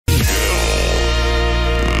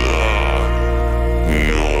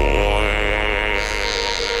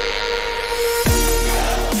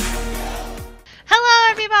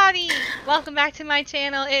welcome back to my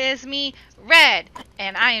channel. It is me, Red,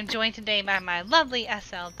 and I am joined today by my lovely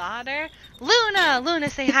SL daughter, Luna. Luna,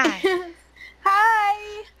 say hi.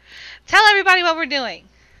 Hi! Tell everybody what we're doing.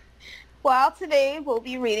 Well, today we'll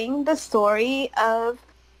be reading the story of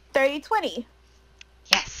 3020.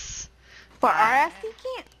 Yes. For RSC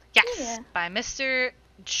Camp. Yes, Yeah. by Mr.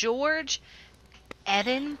 George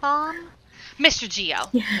Edenbaum. Mr. Geo.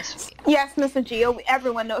 Yes. Mr. Geo. Yes, Mr. Geo.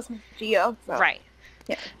 Everyone knows Mr. Geo. So. Right.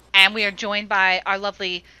 Yeah. And we are joined by our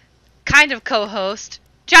lovely kind of co-host,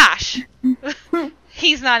 Josh.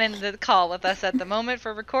 He's not in the call with us at the moment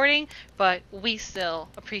for recording, but we still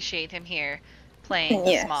appreciate him here playing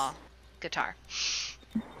the small guitar.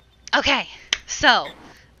 Okay, so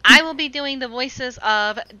I will be doing the voices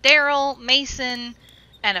of Daryl, Mason,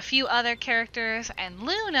 and a few other characters. And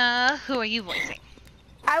Luna, who are you voicing?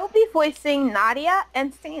 I will be voicing Nadia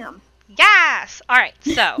and Sam. Yes! Alright,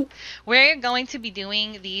 so we're going to be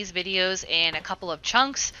doing these videos in a couple of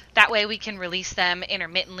chunks. That way we can release them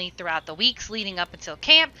intermittently throughout the weeks leading up until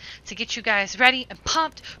camp to get you guys ready and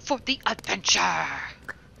pumped for the adventure.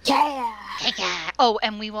 Yeah! Yeah! Oh,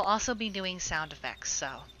 and we will also be doing sound effects, so.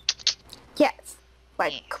 Yes.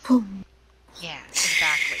 Like, kaboom. Yeah,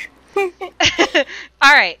 exactly.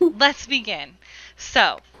 Alright, let's begin.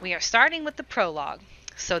 So, we are starting with the prologue.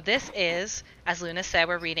 So this is, as Luna said,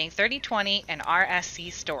 we're reading 3020, an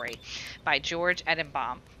RSC story by George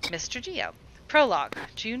Edenbaum, Mr. Geo. Prologue,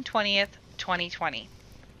 June 20th, 2020.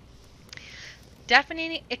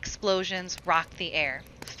 Deafening explosions rocked the air,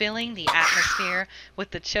 filling the atmosphere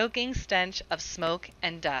with the choking stench of smoke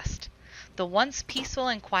and dust. The once peaceful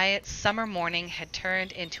and quiet summer morning had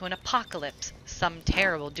turned into an apocalypse, some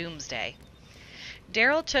terrible doomsday.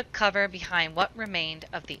 Daryl took cover behind what remained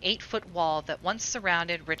of the 8-foot wall that once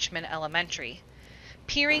surrounded Richmond Elementary.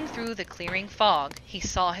 Peering through the clearing fog, he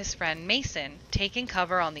saw his friend Mason taking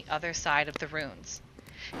cover on the other side of the ruins.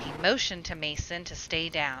 He motioned to Mason to stay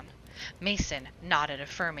down. Mason nodded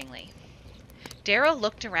affirmingly. Daryl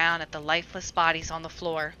looked around at the lifeless bodies on the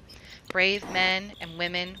floor, brave men and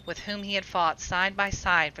women with whom he had fought side by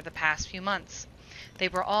side for the past few months. They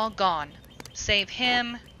were all gone. Save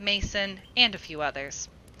him, Mason, and a few others.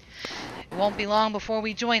 It won't be long before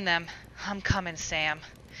we join them. I'm coming, Sam.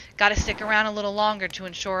 Gotta stick around a little longer to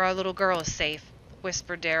ensure our little girl is safe,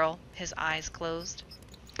 whispered Daryl, his eyes closed.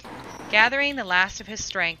 Gathering the last of his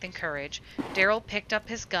strength and courage, Daryl picked up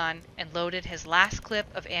his gun and loaded his last clip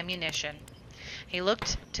of ammunition. He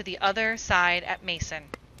looked to the other side at Mason.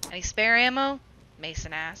 Any spare ammo?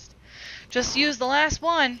 Mason asked. Just use the last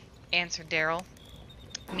one, answered Daryl.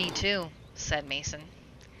 Me too, said Mason.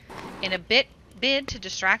 In a bid to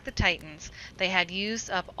distract the Titans, they had used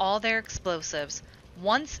up all their explosives.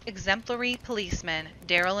 Once exemplary policemen,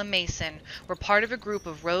 Daryl and Mason were part of a group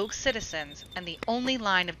of rogue citizens and the only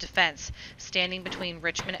line of defense standing between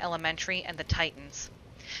Richmond Elementary and the Titans.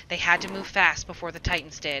 They had to move fast before the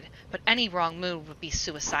Titans did, but any wrong move would be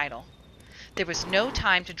suicidal. There was no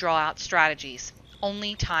time to draw out strategies,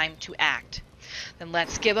 only time to act. Then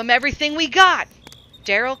let's give 'em everything we got!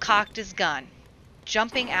 Daryl cocked his gun,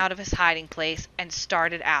 jumping out of his hiding place, and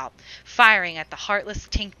started out, firing at the heartless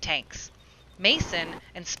tink tanks. Mason,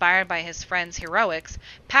 inspired by his friend's heroics,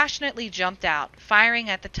 passionately jumped out, firing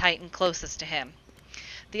at the Titan closest to him.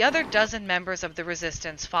 The other dozen members of the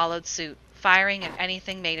resistance followed suit, firing at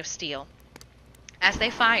anything made of steel. As they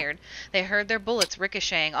fired, they heard their bullets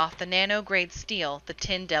ricocheting off the nano-grade steel the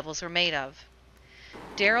tin devils were made of.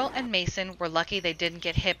 Daryl and Mason were lucky they didn't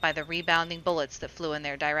get hit by the rebounding bullets that flew in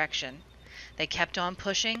their direction. They kept on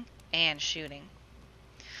pushing and shooting.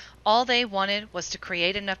 All they wanted was to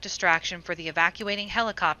create enough distraction for the evacuating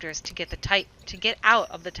helicopters to get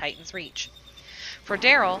out of the Titan's reach. For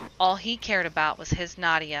Daryl, all he cared about was his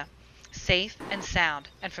Nadia, safe and sound,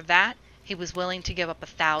 and for that, he was willing to give up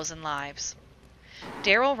 1,000 lives.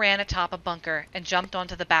 Daryl ran atop a bunker and jumped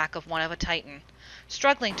onto the back of one of a Titan,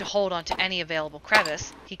 struggling to hold onto any available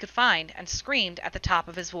crevice he could find, and screamed at the top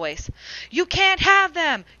of his voice, "You can't have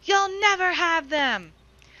them! You'll never have them!"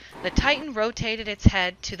 The Titan rotated its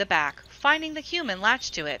head to the back, finding the human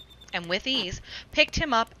latched to it, and with ease picked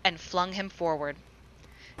him up and flung him forward.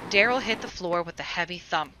 Daryl hit the floor with a heavy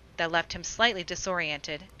thump that left him slightly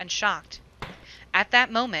disoriented and shocked. At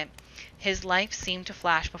that moment, his life seemed to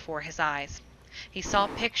flash before his eyes. He saw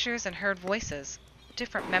pictures and heard voices.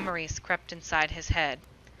 Different memories crept inside his head.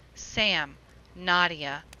 Sam,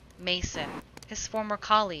 Nadia, Mason, his former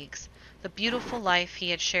colleagues, the beautiful life he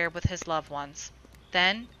had shared with his loved ones.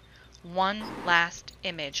 Then, one last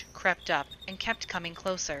image crept up and kept coming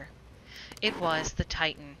closer. It was the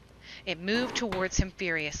Titan. It moved towards him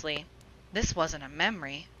furiously. This wasn't a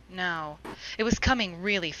memory. No. It was coming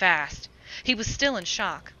really fast. He was still in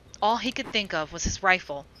shock. All he could think of was his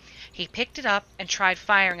rifle. He picked it up and tried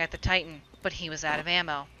firing at the Titan, but he was out of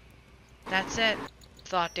ammo. That's it,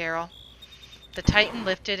 thought Daryl. The Titan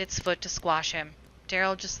lifted its foot to squash him.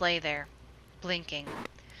 Daryl just lay there, blinking,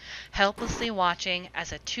 helplessly watching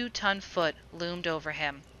as a 2-ton foot loomed over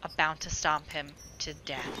him, about to stomp him to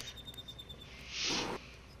death.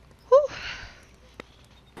 Whew.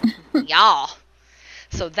 Y'all.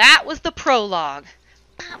 So that was the prologue.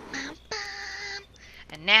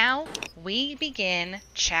 And now we begin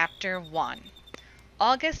Chapter 1.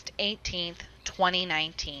 August 18th,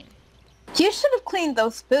 2019. You should have cleaned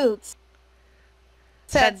those boots,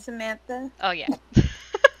 said Samantha. Oh, yeah.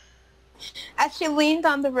 As she leaned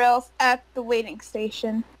on the rails at the waiting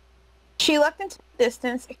station. She looked into the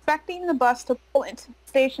distance, expecting the bus to pull into the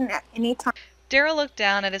station at any time. Daryl looked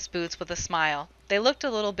down at his boots with a smile. They looked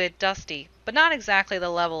a little bit dusty, but not exactly the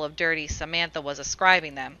level of dirty Samantha was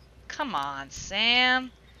ascribing them. Come on,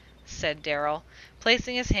 Sam, said Daryl,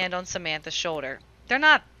 placing his hand on Samantha's shoulder. They're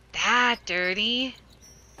not that dirty.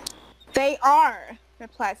 They are,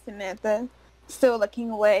 replied Samantha, still looking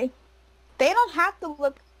away. They don't have to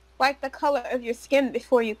look like the color of your skin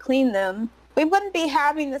before you clean them. We wouldn't be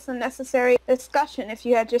having this unnecessary discussion if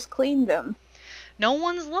you had just cleaned them. No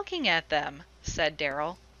one's looking at them, said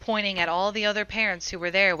Daryl, pointing at all the other parents who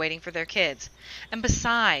were there waiting for their kids. And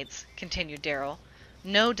besides, continued Daryl,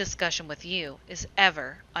 no discussion with you is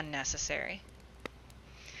ever unnecessary.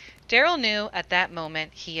 Daryl knew at that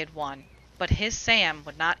moment he had won, but his Sam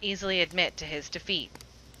would not easily admit to his defeat.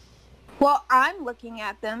 Well, I'm looking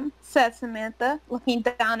at them, said Samantha, looking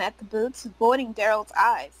down at the boots, avoiding Daryl's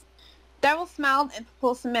eyes. Daryl smiled and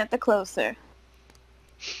pulled Samantha closer.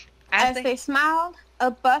 As they smiled,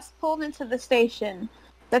 a bus pulled into the station.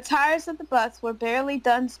 The tires of the bus were barely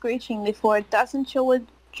done screeching before a dozen children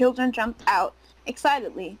jumped out,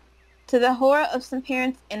 excitedly, to the horror of some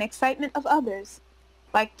parents and excitement of others,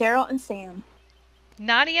 like Daryl and Sam.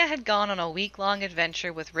 Nadia had gone on a week-long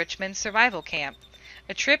adventure with Richmond Survival Camp,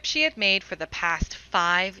 a trip she had made for the past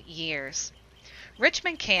 5 years.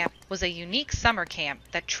 Richmond Camp was a unique summer camp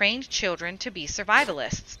that trained children to be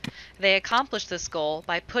survivalists. They accomplished this goal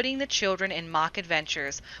by putting the children in mock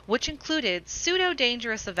adventures, which included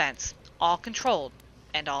pseudo-dangerous events, all controlled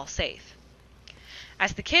and all safe.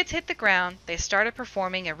 As the kids hit the ground, they started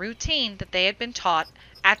performing a routine that they had been taught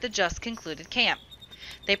at the just-concluded camp.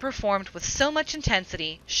 They performed with so much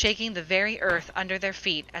intensity, shaking the very earth under their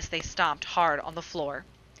feet as they stomped hard on the floor.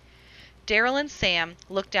 Daryl and Sam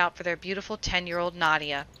looked out for their beautiful 10-year-old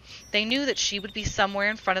Nadia. They knew that she would be somewhere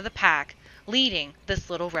in front of the pack, leading this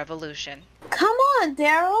little revolution. Come on,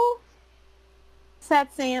 Daryl, said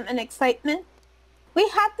Sam in excitement. We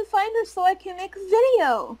have to find her so I can make a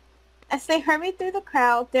video. As they hurried through the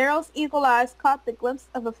crowd, Daryl's eagle eyes caught the glimpse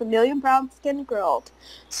of a familiar brown-skinned girl,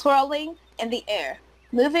 swirling in the air,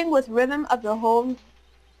 moving with rhythm of the whole...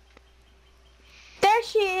 There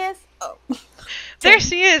she is! Oh. There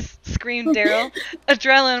she is! Screamed Daryl,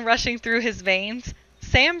 adrenaline rushing through his veins.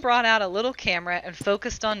 Sam brought out a little camera and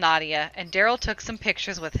focused on Nadia, and Daryl took some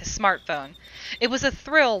pictures with his smartphone. It was a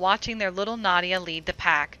thrill watching their little Nadia lead the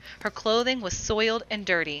pack. Her clothing was soiled and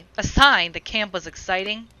dirty, a sign the camp was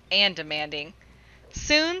exciting and demanding.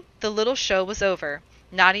 Soon, the little show was over.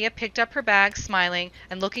 Nadia picked up her bag, smiling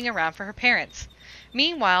and looking around for her parents.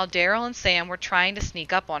 Meanwhile, Daryl and Sam were trying to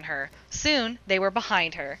sneak up on her. Soon, they were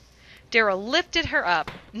behind her. Daryl lifted her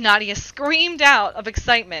up. Nadia screamed out of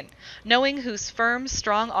excitement, knowing whose firm,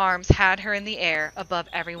 strong arms had her in the air above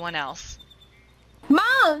everyone else.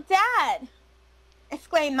 Mom! Dad!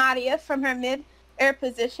 Exclaimed Nadia from her mid-air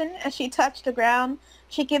position as she touched the ground.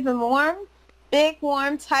 She gave a big,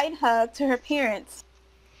 warm, tight hug to her parents.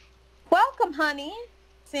 Welcome, honey,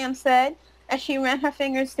 Sam said as she ran her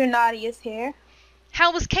fingers through Nadia's hair.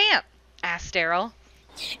 How was camp? Asked Daryl.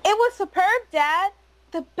 It was superb, Dad.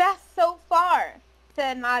 The best so far,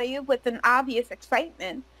 said Nadia with an obvious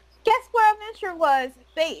excitement. Guess where our adventure was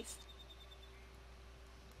based?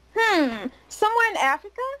 Somewhere in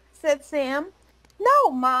Africa, said Sam.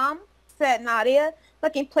 No, Mom, said Nadia,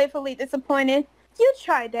 looking playfully disappointed. You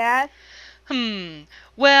try, Dad.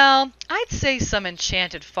 Well, I'd say some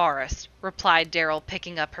enchanted forest, replied Daryl,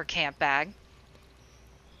 picking up her camp bag.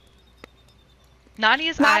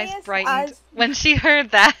 Nadia's eyes brightened when she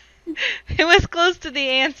heard that. It was close to the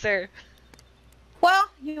answer. Well,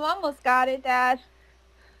 you almost got it, Dad.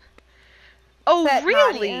 Oh,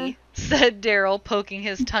 really? Said Daryl, poking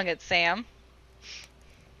his tongue at Sam.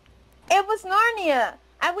 It was Narnia,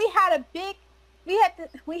 and we had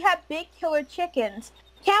big killer chickens.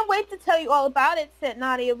 Can't wait to tell you all about it, said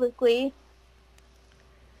Nadia with glee.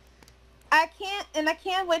 I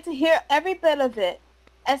can't wait to hear every bit of it.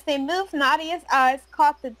 As they moved, Nadia's eyes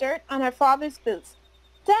caught the dirt on her father's boots.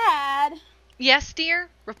 Dad! Yes, dear,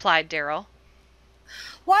 replied Daryl.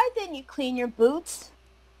 Why didn't you clean your boots?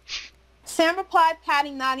 Sam replied,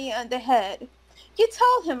 patting Nadia on the head. You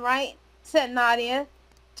told him, right? Said Nadia,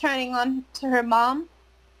 turning on to her mom.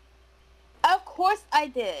 Of course I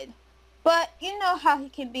did. But you know how he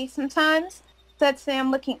can be sometimes, said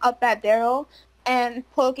Sam, looking up at Daryl and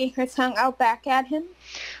poking her tongue out back at him.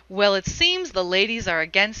 Well, it seems the ladies are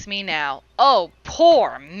against me now. Oh,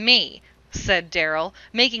 poor me, said Daryl,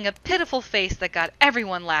 making a pitiful face that got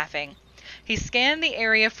everyone laughing. He scanned the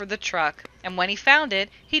area for the truck, and when he found it,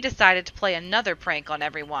 he decided to play another prank on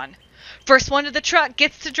everyone. First one to the truck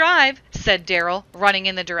gets to drive, said Daryl, running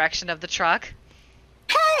in the direction of the truck.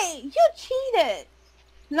 Hey, you cheated!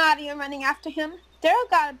 Nadia running after him. Daryl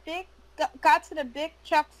got to the big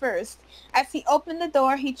truck first. As he opened the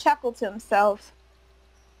door, he chuckled to himself.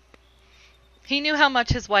 He knew how much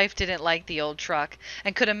his wife didn't like the old truck,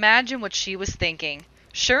 and could imagine what she was thinking.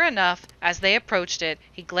 Sure enough, as they approached it,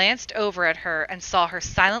 he glanced over at her and saw her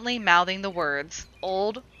silently mouthing the words,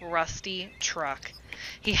 "Old rusty truck."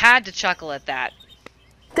 He had to chuckle at that.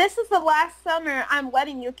 This is the last summer I'm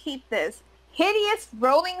letting you keep this hideous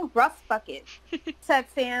rolling rust bucket, said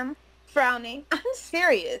Sam, frowning. I'm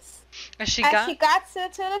serious. As she got to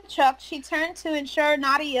the truck, she turned to ensure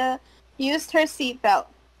Nadia used her seatbelt.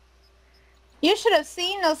 You should have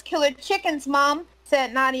seen those killer chickens, Mom,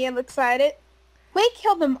 said Nadia, excited. We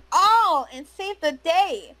killed them all and saved the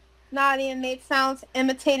day. Nadia made sounds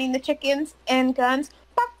imitating the chickens and guns.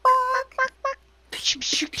 Bok, bok. Bok, bok.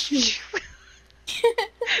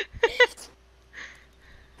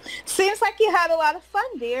 Seems like you had a lot of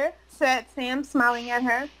fun, dear, said Sam, smiling at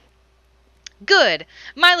her. Good.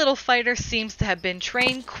 My little fighter seems to have been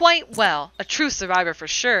trained quite well. A true survivor for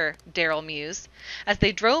sure, Daryl mused. As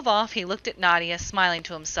they drove off, he looked at Nadia, smiling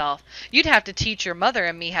to himself. You'd have to teach your mother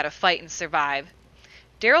and me how to fight and survive.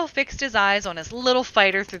 Daryl fixed his eyes on his little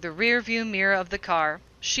fighter through the rear-view mirror of the car.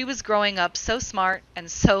 She was growing up so smart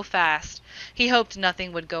and so fast. He hoped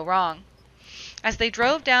nothing would go wrong. As they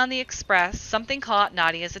drove down the express, something caught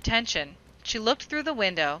Nadia's attention. She looked through the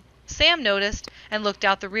window. Sam noticed and looked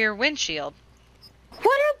out the rear windshield.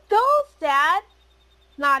 What are those, Dad?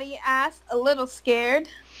 Nadia asked, a little scared.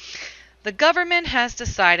 The government has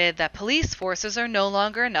decided that police forces are no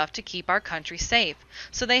longer enough to keep our country safe,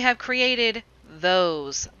 so they have created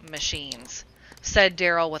those machines, said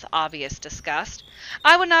Daryl with obvious disgust.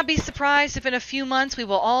 I would not be surprised if in a few months we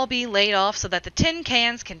will all be laid off so that the tin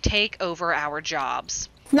cans can take over our jobs.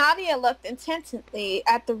 Nadia looked intently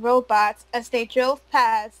at the robots as they drove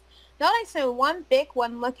past, noticing one big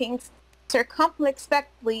one looking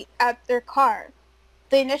circumspectly at their car.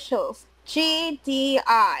 The initials,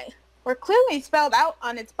 GDI, were clearly spelled out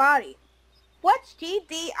on its body. What's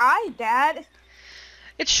GDI, Dad?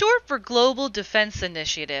 It's short for Global Defense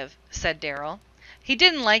Initiative, said Daryl. He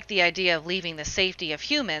didn't like the idea of leaving the safety of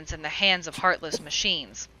humans in the hands of heartless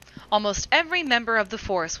machines. Almost every member of the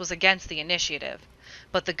force was against the initiative,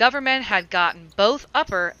 but the government had gotten both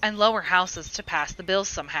upper and lower houses to pass the bill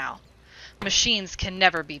somehow. Machines can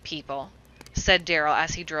never be people, said Daryl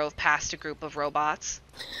as he drove past a group of robots.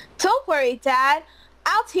 Don't worry, Dad.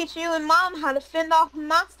 I'll teach you and Mom how to fend off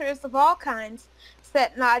monsters of all kinds,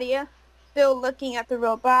 said Nadia, still looking at the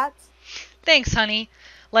robots. Thanks, honey.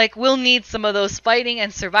 Like, we'll need some of those fighting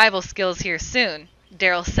and survival skills here soon,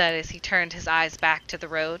 Daryl said as he turned his eyes back to the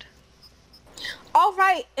road. All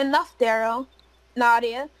right, enough, Daryl,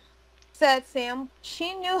 Nadia, said Sam.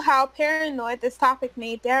 She knew how paranoid this topic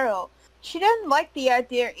made Daryl. She didn't like the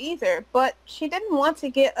idea either, but she didn't want to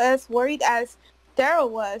get as worried as Daryl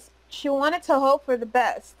was. She wanted to hope for the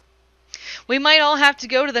best. We might all have to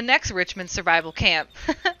go to the next Richmond Survival Camp,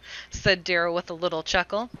 said Daryl with a little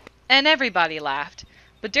chuckle. And everybody laughed.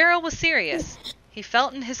 But Daryl was serious. He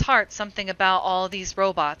felt in his heart something about all these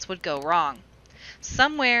robots would go wrong.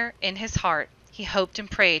 Somewhere in his heart, he hoped and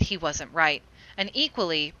prayed he wasn't right, and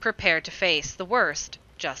equally prepared to face the worst,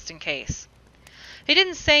 just in case. He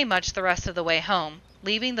didn't say much the rest of the way home,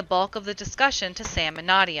 leaving the bulk of the discussion to Sam and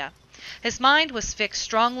Nadia. His mind was fixed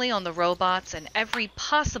strongly on the robots and every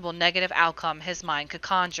possible negative outcome his mind could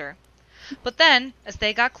conjure. But then, as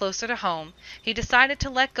they got closer to home, he decided to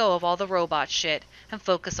let go of all the robot shit and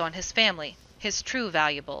focus on his family, his true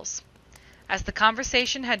valuables. As the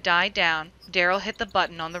conversation had died down, Daryl hit the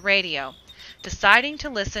button on the radio, deciding to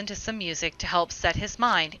listen to some music to help set his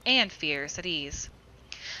mind and fears at ease.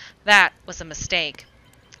 That was a mistake.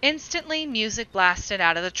 Instantly, music blasted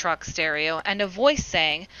out of the truck stereo, and a voice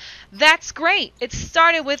sang, "That's great! It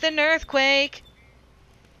started with an earthquake!"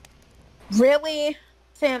 Really?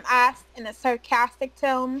 Sam asked in a sarcastic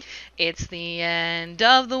tone. It's the end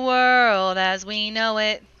of the world as we know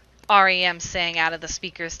it, REM sang out of the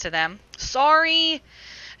speakers to them. Sorry,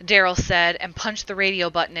 Daryl said and punched the radio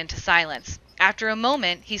button into silence. After a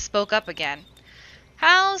moment, he spoke up again.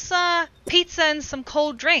 How's pizza and some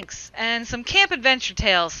cold drinks and some Camp Adventure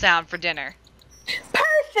Tales sound for dinner?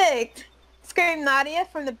 Perfect! Screamed Nadia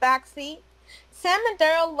from the back seat. Sam and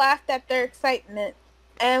Daryl laughed at their excitement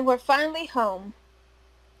and were finally home.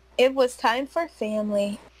 It was time for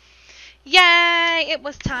family. Yay! It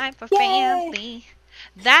was time for family.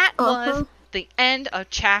 That was the end of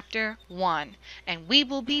chapter 1. And we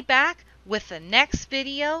will be back with the next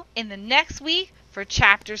video in the next week for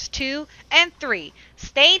chapters 2 and 3.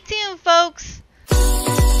 Stay tuned, folks!